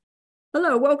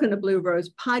Hello, welcome to Blue Rose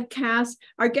Podcast.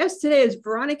 Our guest today is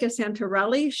Veronica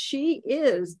Santarelli. She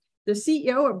is the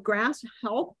CEO of Grass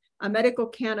Health, a medical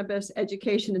cannabis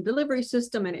education and delivery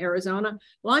system in Arizona,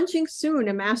 launching soon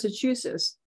in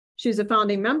Massachusetts. She's a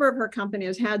founding member of her company,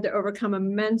 has had to overcome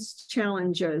immense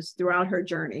challenges throughout her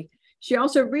journey. She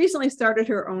also recently started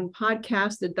her own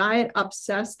podcast, the Diet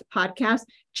Obsessed Podcast.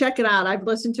 Check it out. I've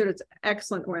listened to it. It's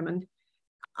excellent, women.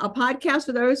 A podcast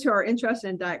for those who are interested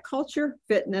in diet culture,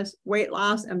 fitness, weight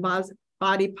loss, and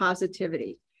body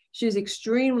positivity. She's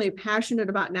extremely passionate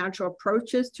about natural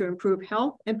approaches to improve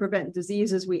health and prevent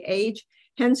disease as we age,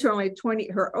 hence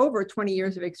her over 20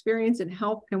 years of experience in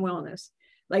health and wellness.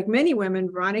 Like many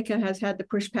women, Veronica has had to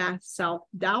push past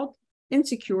self-doubt,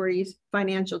 insecurities,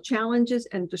 financial challenges,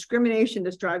 and discrimination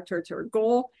to strive towards her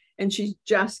goal, and she's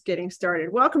just getting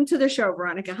started. Welcome to the show,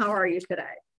 Veronica. How are you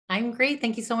today? I'm great.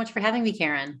 Thank you so much for having me,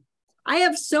 Karen. I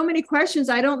have so many questions.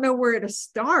 I don't know where to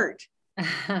start.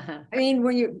 I mean,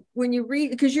 when you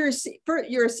read, because you're a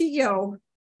CEO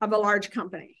of a large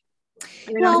company.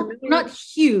 I mean, well, not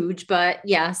huge, but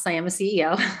yes, I am a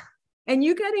CEO. And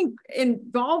you getting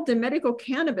involved in medical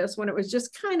cannabis when it was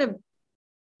just kind of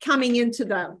coming into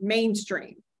the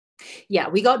mainstream. Yeah,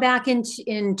 we got back in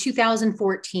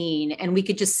 2014, and we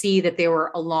could just see that there were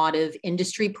a lot of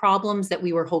industry problems that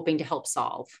we were hoping to help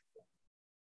solve.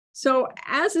 So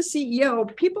as a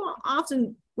CEO, people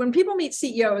often, when people meet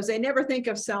CEOs, they never think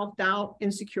of self-doubt,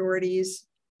 insecurities,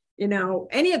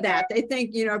 any of that. They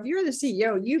think, if you're the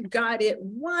CEO, you've got it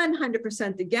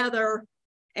 100% together.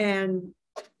 And,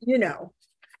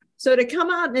 so to come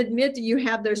out and admit that you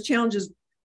have those challenges,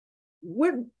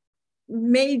 what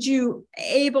made you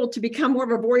able to become more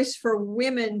of a voice for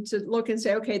women to look and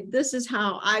say, okay, this is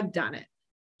how I've done it?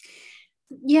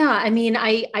 Yeah, I mean,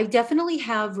 I definitely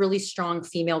have really strong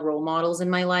female role models in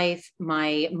my life.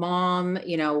 My mom,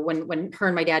 when her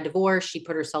and my dad divorced, she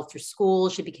put herself through school.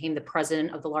 She became the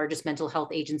president of the largest mental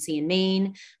health agency in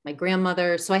Maine. My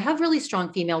grandmother. So I have really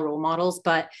strong female role models.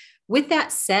 But with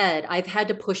that said, I've had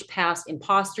to push past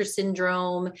imposter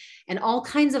syndrome and all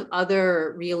kinds of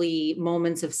other really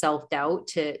moments of self-doubt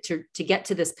to get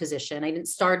to this position. I didn't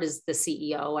start as the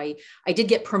CEO. I did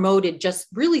get promoted just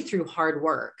really through hard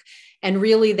work. And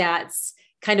really, that's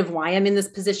kind of why I'm in this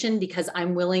position, because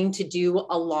I'm willing to do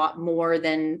a lot more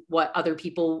than what other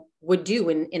people would do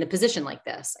in a position like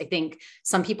this. I think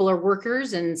some people are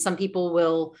workers and some people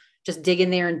will just dig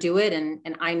in there and do it. And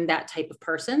I'm that type of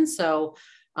person. So,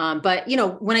 but,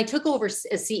 when I took over as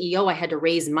CEO, I had to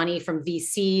raise money from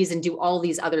VCs and do all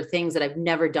these other things that I've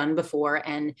never done before.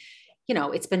 And,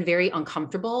 it's been very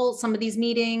uncomfortable, some of these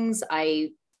meetings.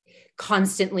 I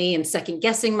constantly am second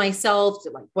guessing myself,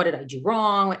 like, what did I do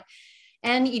wrong?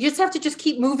 And you just have to just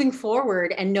keep moving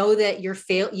forward and know that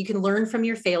you can learn from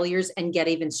your failures and get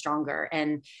even stronger.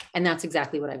 And that's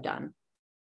exactly what I've done.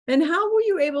 And how were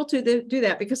you able to do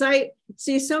that? Because I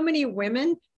see so many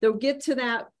women, they'll get to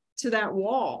that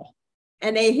wall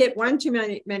and they hit one too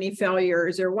many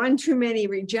failures or one too many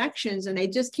rejections, and they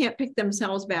just can't pick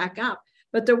themselves back up.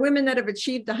 But the women that have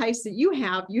achieved the heights that you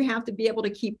have to be able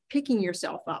to keep picking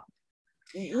yourself up.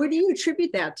 What do you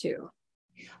attribute that to?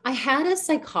 I had a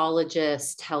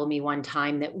psychologist tell me one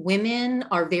time that women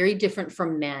are very different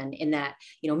from men in that,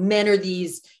 men are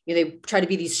these, they try to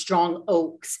be these strong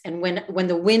oaks. And when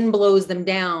the wind blows them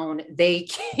down, they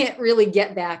can't really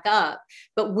get back up.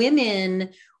 But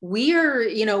women, we're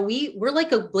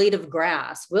like a blade of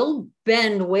grass. We'll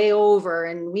bend way over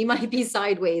and we might be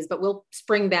sideways, but we'll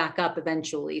spring back up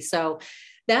eventually. So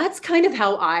that's kind of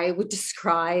how I would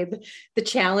describe the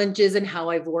challenges and how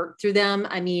I've worked through them.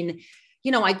 I mean,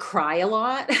 I cry a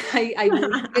lot.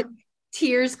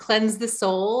 Tears cleanse the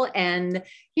soul. And,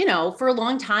 for a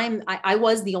long time, I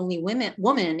was the only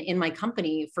woman in my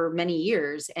company for many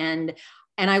years. And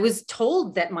I was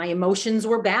told that my emotions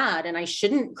were bad and I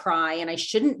shouldn't cry and I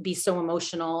shouldn't be so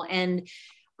emotional. And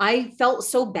I felt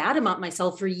so bad about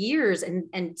myself for years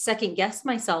and second guessed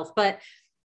myself. But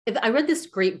I read this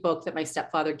great book that my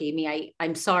stepfather gave me.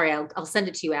 I'm sorry, I'll send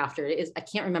it to you after. I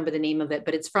can't remember the name of it,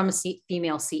 but it's from a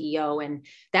female CEO. And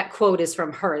that quote is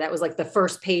from her. That was like the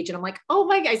first page. And I'm like, oh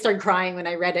my God, I started crying when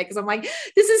I read it because I'm like,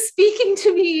 this is speaking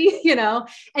to me,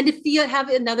 and to have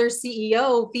another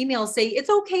CEO, female, say, it's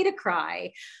okay to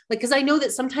cry. Like, because I know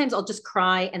that sometimes I'll just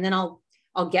cry and then I'll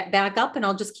get back up and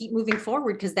I'll just keep moving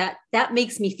forward, because that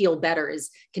makes me feel better, is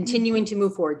continuing to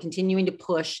move forward, continuing to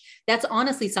push. That's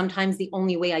honestly sometimes the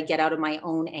only way I get out of my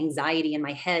own anxiety in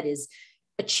my head, is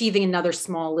achieving another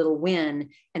small little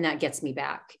win. And that gets me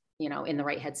back, in the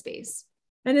right headspace.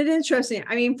 And it's interesting.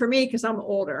 I mean, for me, because I'm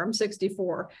older, I'm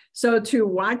 64. So to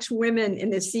watch women in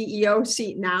the CEO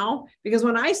seat now, because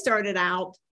when I started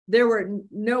out, there were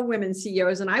no women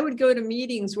CEOs. And I would go to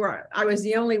meetings where I was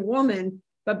the only woman.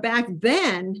 But back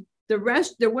then,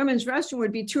 the women's restroom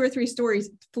would be 2 or 3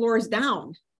 floors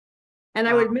down. And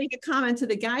I would make a comment to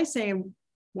the guy saying,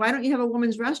 why don't you have a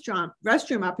women's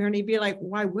restroom up here? And he'd be like,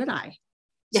 why would I?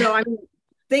 Yeah. So I mean,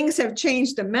 things have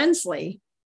changed immensely.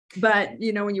 But,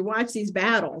 you know, when you watch these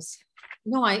battles.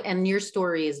 No, and your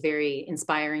story is very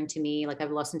inspiring to me. Like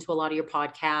I've listened to a lot of your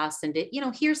podcasts and,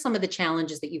 hear some of the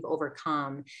challenges that you've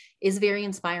overcome is very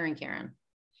inspiring, Karen.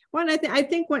 Well,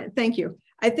 thank you.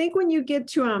 I think when you get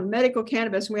to medical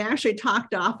cannabis, we actually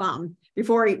talked off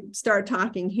before we started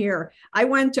talking here. I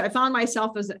found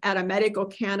myself at a medical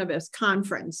cannabis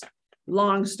conference,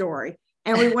 long story.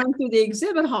 And we went through the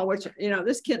exhibit hall, which,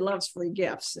 this kid loves free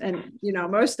gifts. And,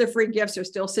 most of the free gifts are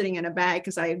still sitting in a bag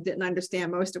because I didn't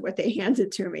understand most of what they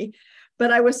handed to me.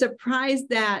 But I was surprised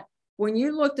that when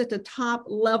you looked at the top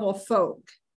level folk,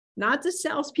 not the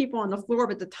salespeople on the floor,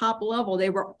 but the top level, they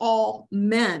were all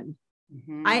men.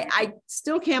 Mm-hmm. I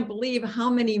still can't believe how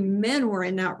many men were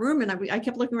in that room. And I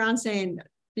kept looking around saying,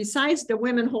 besides the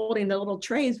women holding the little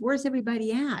trays, where's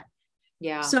everybody at?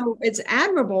 Yeah. So it's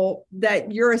admirable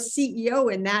that you're a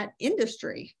CEO in that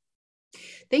industry.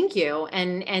 Thank you.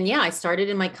 And yeah, I started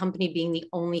in my company being the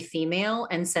only female.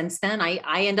 And since then I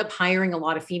end up hiring a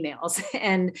lot of females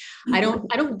and I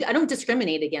don't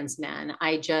discriminate against men.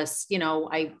 I just,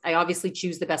 I obviously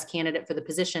choose the best candidate for the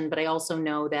position, but I also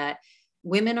know that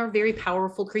women are very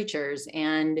powerful creatures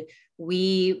and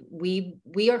we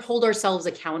hold ourselves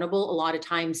accountable a lot of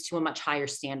times to a much higher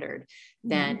standard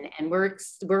than, and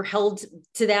we're held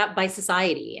to that by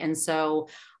society. And so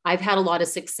I've had a lot of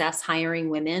success hiring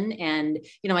women and,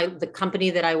 the company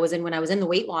that I was in when I was in the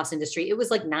weight loss industry, it was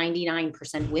like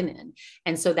 99% women.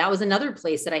 And so that was another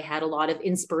place that I had a lot of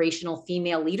inspirational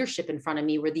female leadership in front of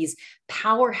me were these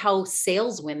powerhouse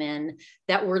saleswomen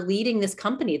that were leading this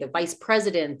company, the vice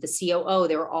president, the COO,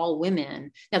 they were all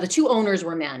women. Now the 2 owners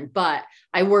were men, but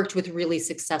I worked with really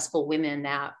successful women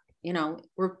that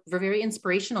were very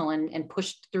inspirational and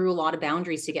pushed through a lot of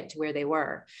boundaries to get to where they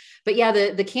were. But yeah,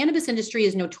 the cannabis industry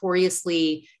is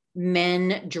notoriously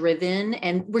men driven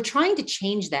and we're trying to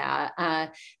change that.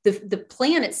 The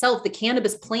plant itself, the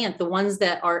cannabis plant, the ones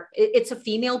that it's a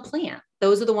female plant.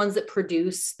 Those are the ones that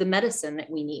produce the medicine that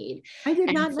we need. I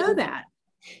did not know that.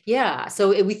 Yeah.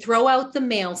 So we throw out the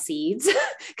male seeds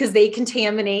because they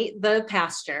contaminate the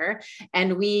pasture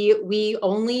and we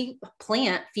only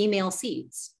plant female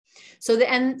seeds. So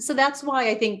that's why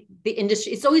I think the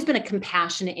industry, it's always been a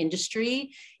compassionate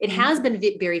industry. It has been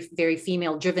very, very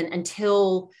female driven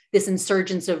until this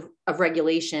insurgence of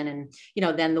regulation and,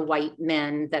 then the white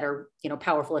men that are,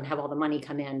 powerful and have all the money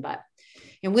come in. But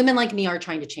women like me are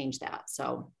trying to change that.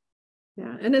 So.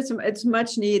 Yeah. And it's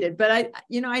much needed, but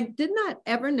I did not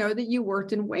ever know that you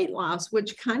worked in weight loss,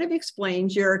 which kind of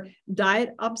explains your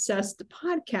Diet Obsessed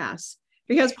podcast.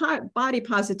 Because body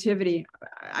positivity,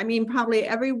 I mean, probably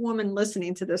every woman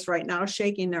listening to this right now is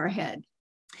shaking their head,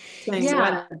 saying,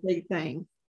 what a big thing.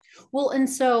 Well, and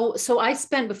so I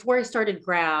spent, before I started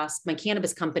Grasp, my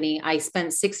cannabis company, I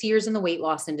spent 6 years in the weight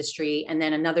loss industry and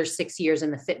then another 6 years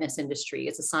in the fitness industry.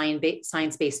 It's a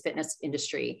science-based fitness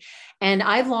industry. And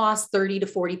I've lost 30 to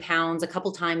 40 pounds a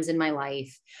couple times in my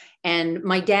life. And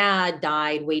my dad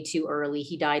died way too early.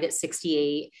 He died at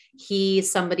 68.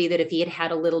 He's somebody that if he had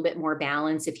had a little bit more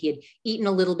balance, if he had eaten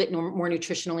a little bit more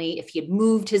nutritionally, if he had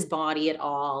moved his body at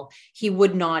all, he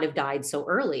would not have died so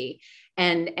early.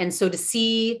 And so to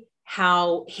see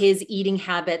how his eating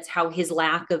habits, how his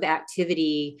lack of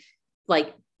activity,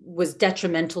 was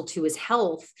detrimental to his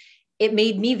health, it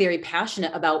made me very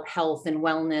passionate about health and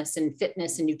wellness and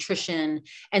fitness and nutrition.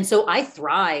 And so I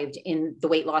thrived in the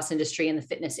weight loss industry and the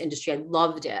fitness industry. I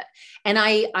loved it. And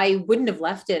I wouldn't have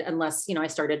left it unless, I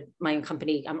started my own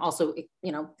company. I'm also,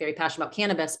 very passionate about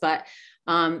cannabis, but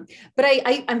I'm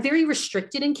very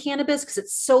restricted in cannabis because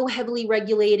it's so heavily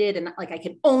regulated and I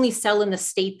can only sell in the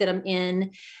state that I'm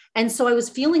in. And so I was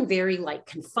feeling very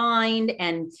confined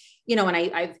and, and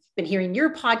I've been hearing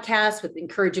your podcast with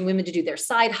encouraging women to do their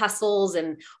side hustles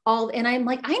and I'm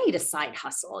like, I need a side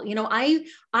hustle.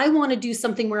 I want to do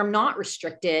something where I'm not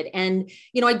restricted. And,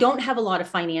 I don't have a lot of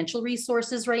financial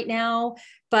resources right now,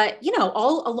 but,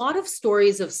 a lot of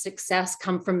stories of success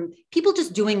come from people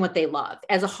just doing what they love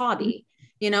as a hobby,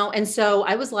 and so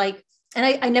I was like, and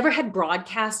I never had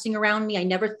broadcasting around me. I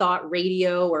never thought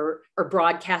radio or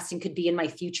broadcasting could be in my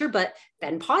future, but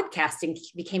then podcasting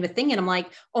became a thing. And I'm like,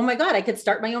 oh my God, I could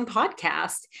start my own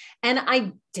podcast. And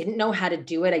I didn't know how to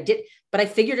do it. But I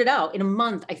figured it out in a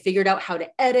month. I figured out how to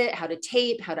edit, how to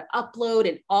tape, how to upload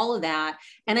and all of that.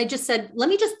 And I just said, let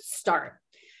me just start.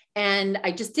 And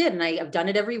I just did. And I've done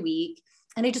it every week.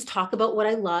 And I just talk about what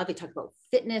I love. I talk about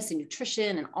fitness and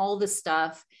nutrition and all this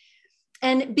stuff.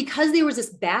 And because there was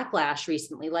this backlash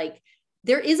recently, like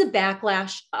there is a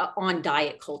backlash on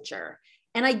diet culture.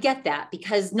 And I get that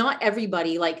because not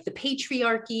everybody, like the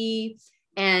patriarchy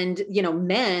and, you know,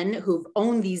 men who've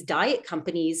owned these diet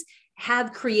companies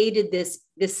have created this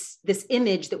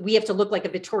image that we have to look like a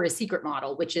Victoria's Secret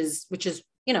model, which is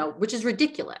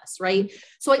ridiculous, right? Mm-hmm.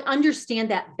 So I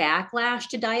understand that backlash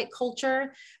to diet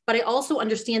culture, but I also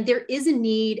understand there is a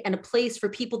need and a place for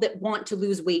people that want to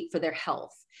lose weight for their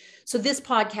health. So this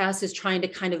podcast is trying to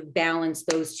kind of balance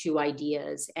those two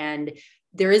ideas. And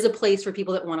there is a place for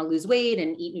people that want to lose weight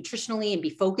and eat nutritionally and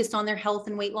be focused on their health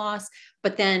and weight loss.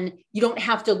 But then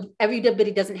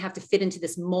everybody doesn't have to fit into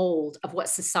this mold of what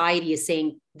society is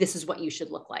saying, this is what you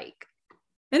should look like.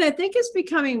 And I think it's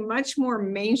becoming much more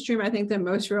mainstream, I think, than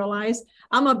most realize.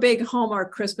 I'm a big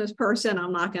Hallmark Christmas person.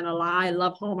 I'm not going to lie. I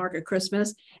love Hallmark at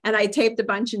Christmas. And I taped a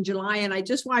bunch in July. And I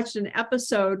just watched an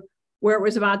episode where it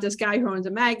was about this guy who owns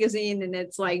a magazine, and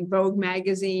it's like Vogue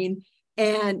magazine.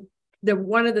 And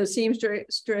one of the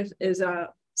seamstress is a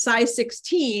size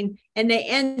 16, and they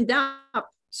end up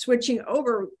switching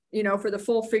over, you know, for the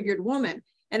full figured woman.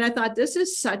 And I thought, this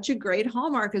is such a great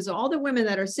hallmark, is all the women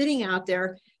that are sitting out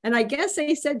there. And I guess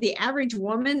they said the average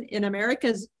woman in America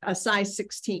is a size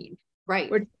 16.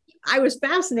 Right. Which I was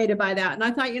fascinated by that. And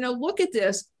I thought, you know, look at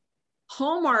this.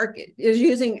 Hallmark is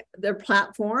using their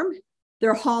platform,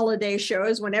 their holiday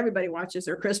shows, when everybody watches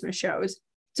their Christmas shows,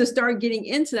 to start getting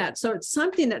into that. So it's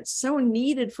something that's so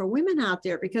needed for women out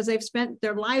there because they've spent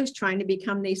their lives trying to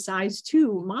become these size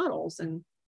 2 models. And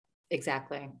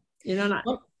exactly. You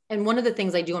know, and one of the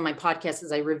things I do on my podcast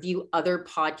is I review other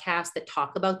podcasts that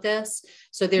talk about this.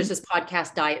 So there's this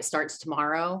podcast, Diet Starts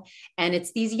Tomorrow, and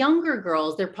it's these younger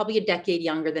girls. They're probably a decade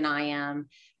younger than I am.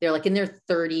 They're like in their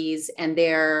 30s, and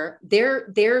they're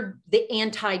the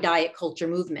anti-diet culture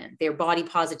movement, their body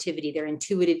positivity, their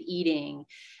intuitive eating.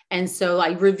 And so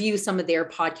I review some of their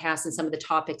podcasts and some of the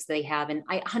topics they have. And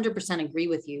I 100% agree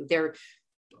with you.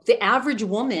 The average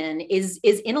woman is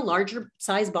in a larger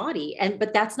size body,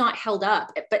 but that's not held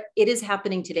up, but it is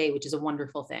happening today, which is a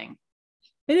wonderful thing.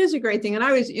 It is a great thing. And I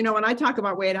always, you know, when I talk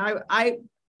about weight, I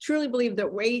truly believe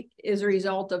that weight is a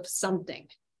result of something.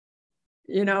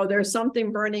 You know, there's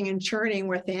something burning and churning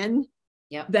within.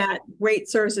 Yep. That weight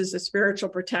serves as a spiritual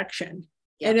protection.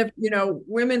 Yep. And if, you know,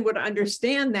 women would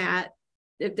understand that,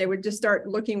 if they would just start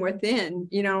looking within,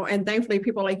 you know, and thankfully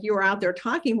people like you are out there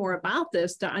talking more about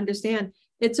this to understand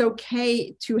it's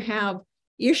okay to have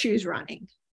issues running.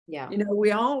 Yeah. You know,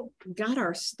 we all got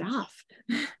our stuff.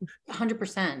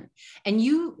 100%. And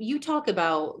you talk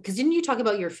about, because didn't you talk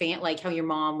about your like how your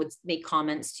mom would make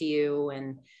comments to you?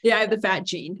 And yeah, I have the fat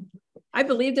gene. I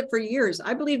believed it for years.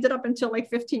 I believed it up until like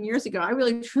 15 years ago. I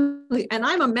really, truly, and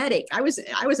I'm a medic. I was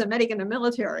a medic in the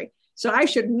military. So I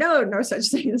should know no such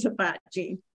thing as a fat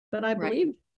gene, but I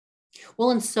believed.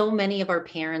 Well, and so many of our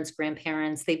parents,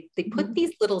 grandparents, they put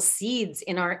these little seeds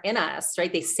in us,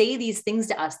 right? They say these things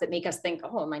to us that make us think,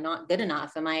 oh, am I not good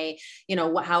enough? Am I, you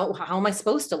know, how am I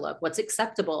supposed to look? What's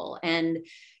acceptable? And,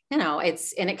 you know, it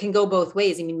can go both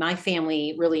ways. I mean, my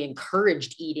family really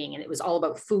encouraged eating, and it was all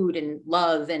about food and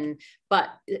love, and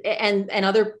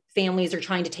other families are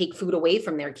trying to take food away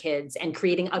from their kids and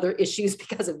creating other issues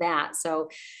because of that. So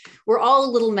we're all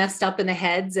a little messed up in the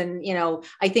heads. And, you know,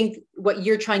 I think what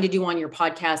you're trying to do on your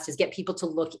podcast is get people to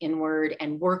look inward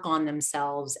and work on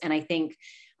themselves. And I think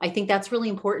that's really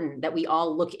important, that we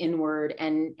all look inward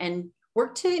and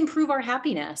work to improve our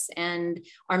happiness and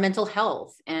our mental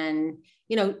health, and,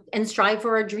 you know, and strive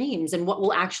for our dreams and what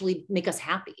will actually make us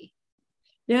happy.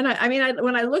 Yeah. And I mean,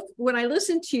 when I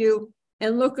listen to you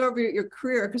and look over your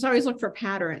career, because I always look for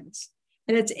patterns,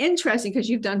 and it's interesting because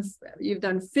you've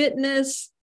done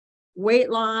fitness, weight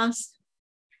loss,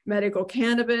 medical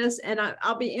cannabis, and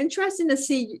I'll be interested to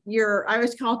see I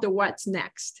always call it the what's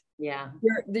next. Yeah.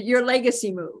 Your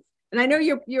legacy move. And I know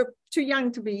you're too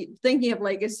young to be thinking of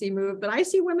legacy move, but I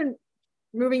see women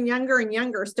moving younger and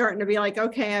younger, starting to be like,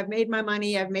 okay, I've made my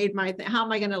money. I've made how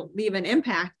am I going to leave an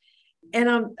impact?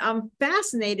 And I'm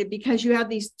fascinated because you have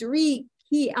these 3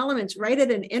 key elements right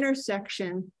at an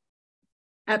intersection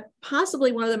at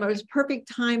possibly one of the most perfect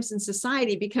times in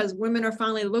society, because women are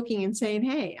finally looking and saying,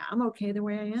 hey, I'm okay the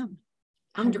way I am.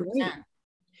 I'm 100%. Great.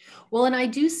 Well, and I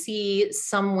do see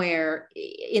somewhere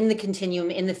in the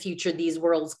continuum in the future, these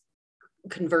worlds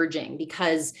converging,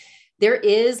 because there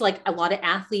is, like, a lot of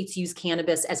athletes use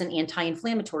cannabis as an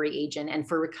anti-inflammatory agent and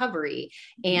for recovery.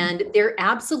 And there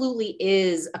absolutely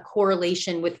is a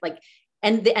correlation with, like,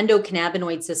 and the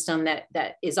endocannabinoid system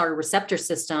that is our receptor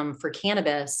system for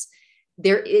cannabis.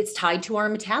 It's tied to our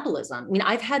metabolism. I mean,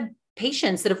 I've had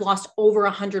patients that have lost over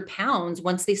 100 pounds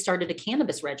once they started a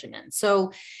cannabis regimen.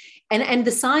 So, and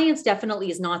the science definitely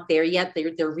is not there yet.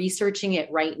 They're researching it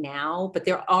right now, but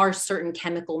there are certain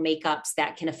chemical makeups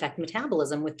that can affect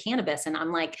metabolism with cannabis. And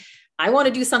I'm like, I want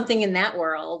to do something in that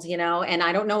world, you know, and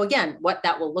I don't know, again, what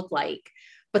that will look like.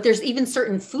 But there's even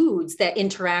certain foods that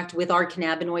interact with our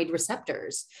cannabinoid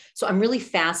receptors. So I'm really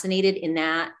fascinated in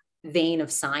that vein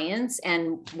of science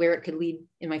and where it could lead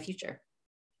in my future.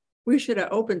 We should have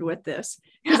opened with this,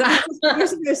 because I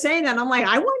was saying that I'm like,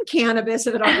 I want cannabis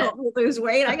if it'll help me lose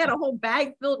weight. I got a whole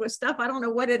bag filled with stuff. I don't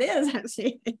know what it is.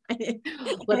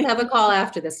 Let's have a call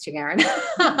after this, Karen.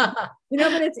 But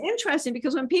it's interesting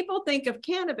because when people think of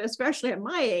cannabis, especially at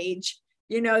my age,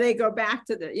 they go back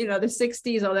to the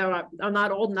 60s, although I'm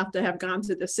not old enough to have gone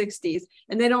to the 60s,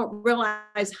 and they don't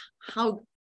realize how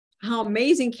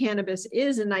amazing cannabis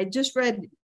is. And I just read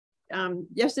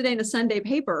yesterday in a Sunday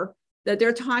paper that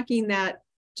they're talking that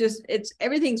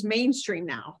everything's mainstream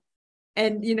now.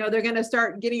 And, they're going to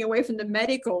start getting away from the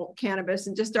medical cannabis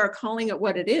and just start calling it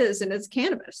what it is. And it's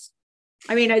cannabis.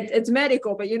 I mean, it's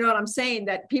medical, but you know what I'm saying?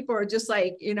 That people are just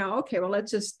like, okay, well,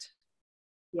 let's just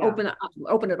open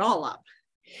it all up.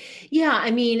 Yeah,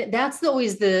 I mean, that's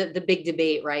always the big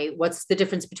debate, right? What's the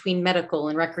difference between medical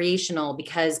and recreational?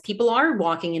 Because people are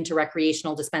walking into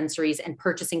recreational dispensaries and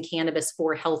purchasing cannabis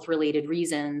for health-related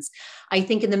reasons. I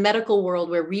think in the medical world,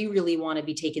 where we really want to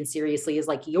be taken seriously is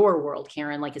like your world,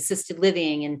 Karen, like assisted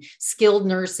living and skilled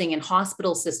nursing and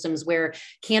hospital systems where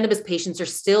cannabis patients are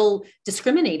still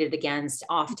discriminated against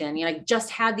often. I just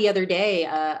had the other day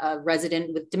a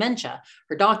resident with dementia.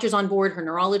 Her doctor's on board, her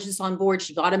neurologist on board.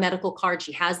 She got a medical card.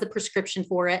 She has the prescription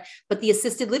for it, but the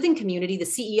assisted living community, the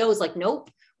CEO is like,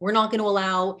 nope, we're not going to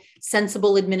allow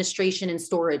sensible administration and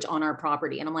storage on our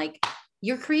property. And I'm like,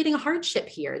 you're creating a hardship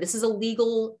here. This is a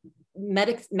legal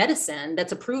medicine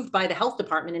that's approved by the health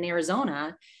department in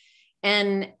Arizona.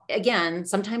 And again,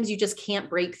 sometimes you just can't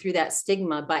break through that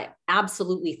stigma, but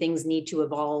absolutely things need to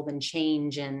evolve and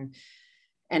change. And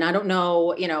I don't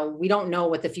know, we don't know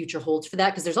what the future holds for that,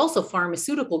 because there's also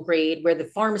pharmaceutical grade where the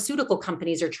pharmaceutical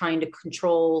companies are trying to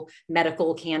control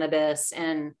medical cannabis.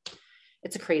 And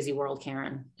it's a crazy world,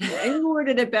 Karen. You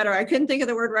worded it better. I couldn't think of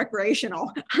the word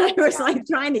recreational. I was like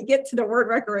trying to get to the word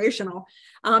recreational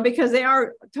because they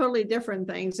are totally different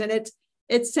things. And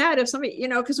it's sad if somebody,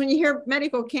 because when you hear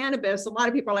medical cannabis, a lot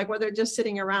of people are like, well, they're just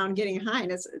sitting around getting high.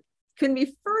 And it couldn't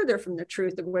be further from the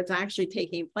truth of what's actually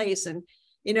taking place. And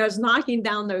it's knocking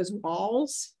down those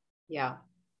walls. Yeah.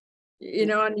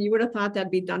 And you would have thought that'd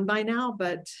be done by now,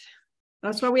 but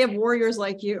that's why we have warriors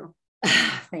like you.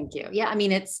 Thank you. Yeah. I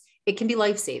mean, it can be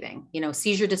life-saving,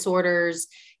 seizure disorders,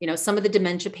 some of the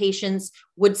dementia patients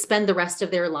would spend the rest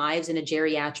of their lives in a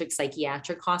geriatric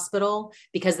psychiatric hospital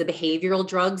because the behavioral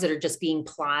drugs that are just being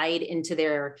applied into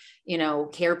their,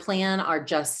 care plan are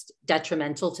just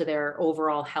detrimental to their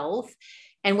overall health.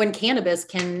 And when cannabis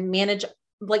can manage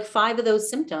like 5 of those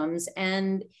symptoms.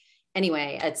 And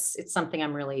anyway, it's something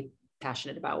I'm really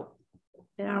passionate about.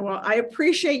 Yeah, well, I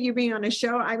appreciate you being on the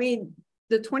show. I mean,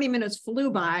 the 20 minutes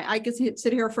flew by. I could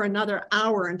sit here for another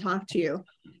hour and talk to you.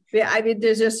 I mean,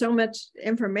 there's just so much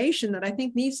information that I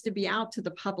think needs to be out to the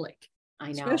public.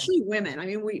 I know. Especially women. I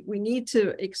mean, we need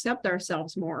to accept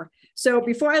ourselves more. So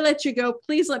before I let you go,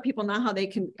 please let people know how they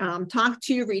can talk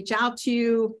to you, reach out to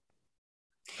you.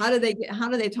 How do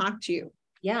they talk to you?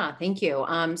 Yeah, thank you.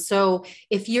 So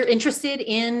if you're interested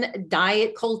in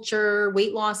diet culture,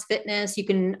 weight loss, fitness, you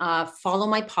can follow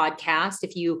my podcast.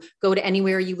 If you go to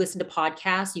anywhere you listen to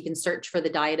podcasts, you can search for the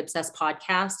Diet Obsessed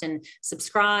podcast and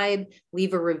subscribe,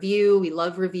 leave a review. We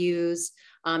love reviews.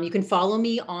 You can follow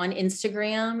me on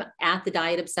Instagram at the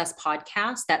Diet Obsessed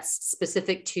podcast. That's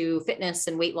specific to fitness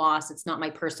and weight loss. It's not my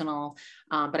personal,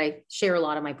 but I share a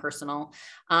lot of my personal.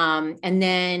 And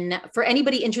then for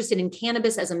anybody interested in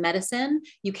cannabis as a medicine,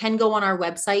 you can go on our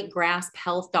website,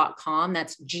 grasphealth.com.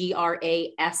 That's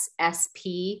GRASSP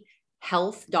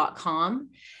health.com.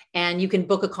 And you can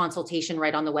book a consultation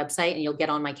right on the website and you'll get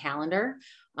on my calendar.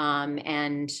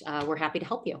 And we're happy to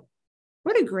help you.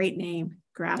 What a great name,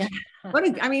 Grasp. What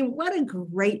a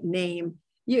great name.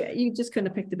 You just couldn't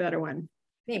have picked a better one.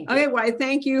 Okay, well, I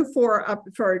thank you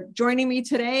for joining me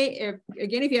today.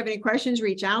 If you have any questions,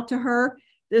 reach out to her.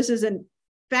 This is a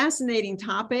fascinating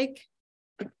topic.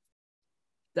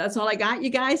 That's all I got,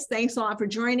 you guys. Thanks a lot for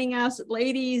joining us.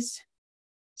 Ladies,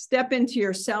 step into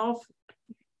yourself.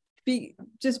 Be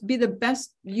the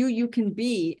best you can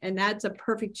be, and that's a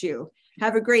perfect you.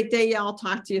 Have a great day, y'all.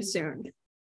 Talk to you soon.